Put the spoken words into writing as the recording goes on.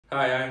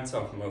Hi, I'm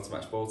Tom from Motor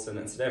Match Bolton,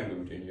 and today I'm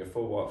going to be doing you a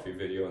full walkthrough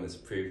video on this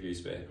approved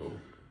used vehicle.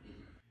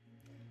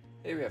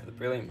 Here we have the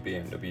brilliant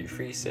BMW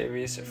 3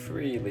 Series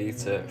 3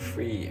 litre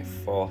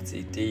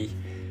 340d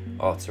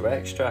Auto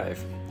xDrive.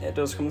 It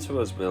does come to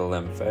us with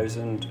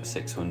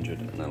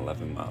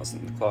 11,611 miles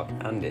on the clock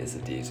and it is a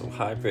diesel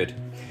hybrid.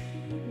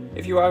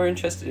 If you are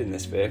interested in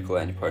this vehicle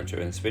at any point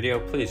during this video,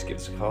 please give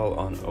us a call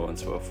on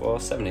 01204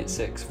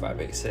 786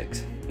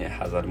 586. It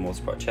has had a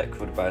multi-part check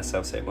covered by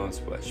Southside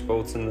Motor Match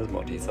Bolton. There's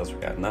more details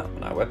regarding that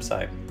on our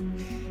website.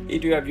 You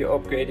do have your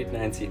upgraded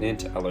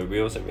 19-inch alloy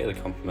wheels that really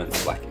complement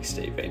the black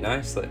exterior very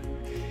nicely.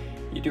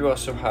 You do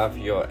also have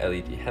your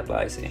LED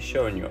headlights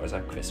ensuring yours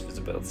have crisp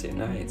visibility at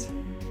night.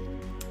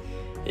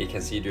 Here you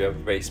can see you do have a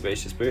very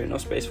spacious boot,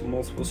 enough space for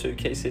multiple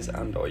suitcases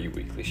and all your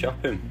weekly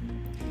shopping.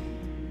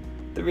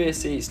 The rear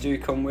seats do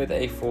come with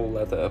a full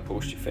leather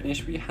upholstery finish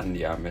with your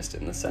handy armrest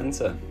in the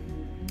centre.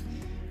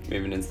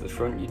 Moving into the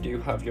front, you do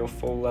have your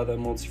full leather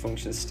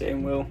multifunction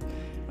steering wheel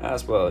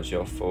as well as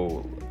your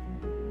full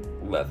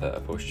leather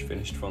upholstery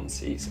finished front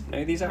seats.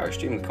 Now these are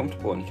extremely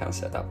comfortable and you can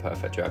set that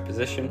perfect drive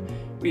position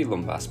with your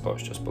lumbar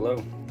spots just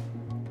below.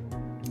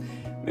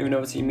 Moving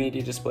over to your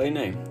media display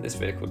now, this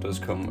vehicle does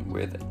come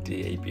with a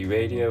DAB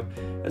radio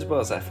as well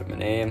as FM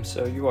and AM,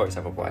 so you always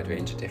have a wide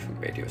range of different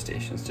radio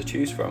stations to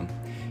choose from.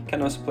 You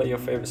can also play your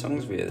favourite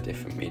songs via the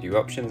different media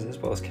options as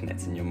well as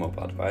connecting your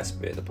mobile device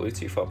via the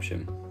Bluetooth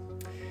option.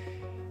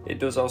 It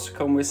does also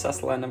come with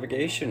satellite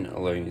navigation,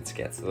 allowing you to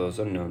get to those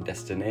unknown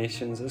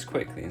destinations as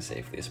quickly and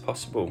safely as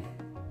possible.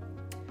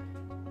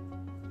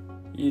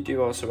 You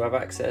do also have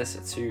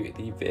access to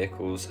the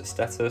vehicle's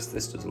status.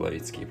 This does allow you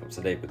to keep up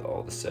to date with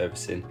all the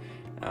servicing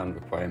and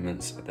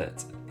requirements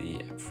that the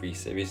 3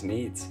 Series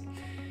needs.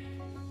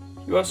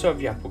 You also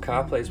have your Apple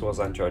CarPlay as well as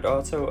Android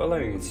Auto,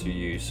 allowing you to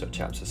use such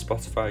apps as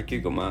Spotify,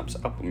 Google Maps,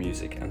 Apple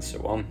Music and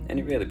so on, and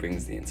it really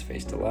brings the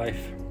interface to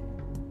life.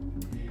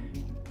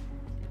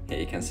 Here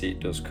you can see it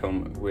does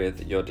come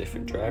with your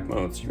different drive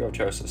modes. You have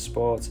choice of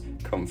Sport,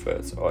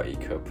 Comfort or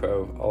Eco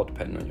Pro, all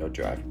depending on your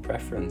driver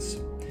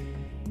preference.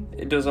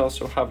 It does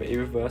also have a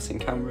reversing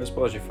camera as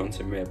well as your front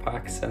and rear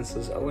park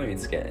sensors, allowing you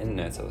to get in and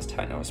out of those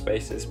tight narrow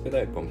spaces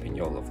without bumping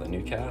your lovely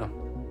new car.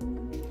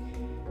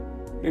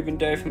 Moving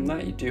down from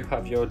that, you do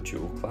have your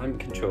dual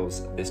climate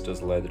controls. This does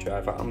allow the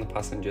driver and the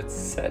passenger to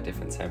set a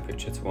different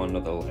temperature to one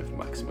another, allowing for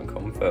maximum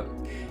comfort.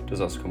 It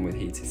does also come with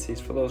heated seats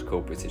for those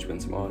cold British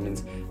winter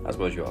mornings, as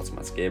well as your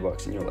automatic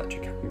gearbox and your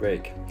electric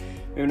handbrake.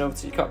 Moving over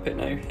to your cockpit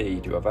now, here you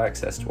do have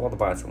access to all the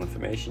vital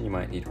information you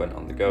might need when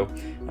on the go,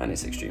 and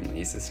it's extremely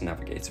easy to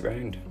navigate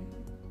around.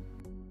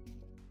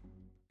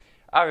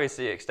 RAC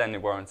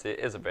extended warranty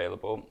is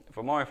available.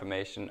 For more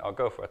information or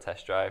go for a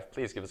test drive,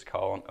 please give us a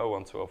call on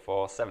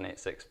 01204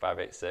 786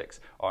 586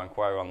 or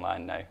inquire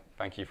online now.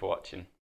 Thank you for watching.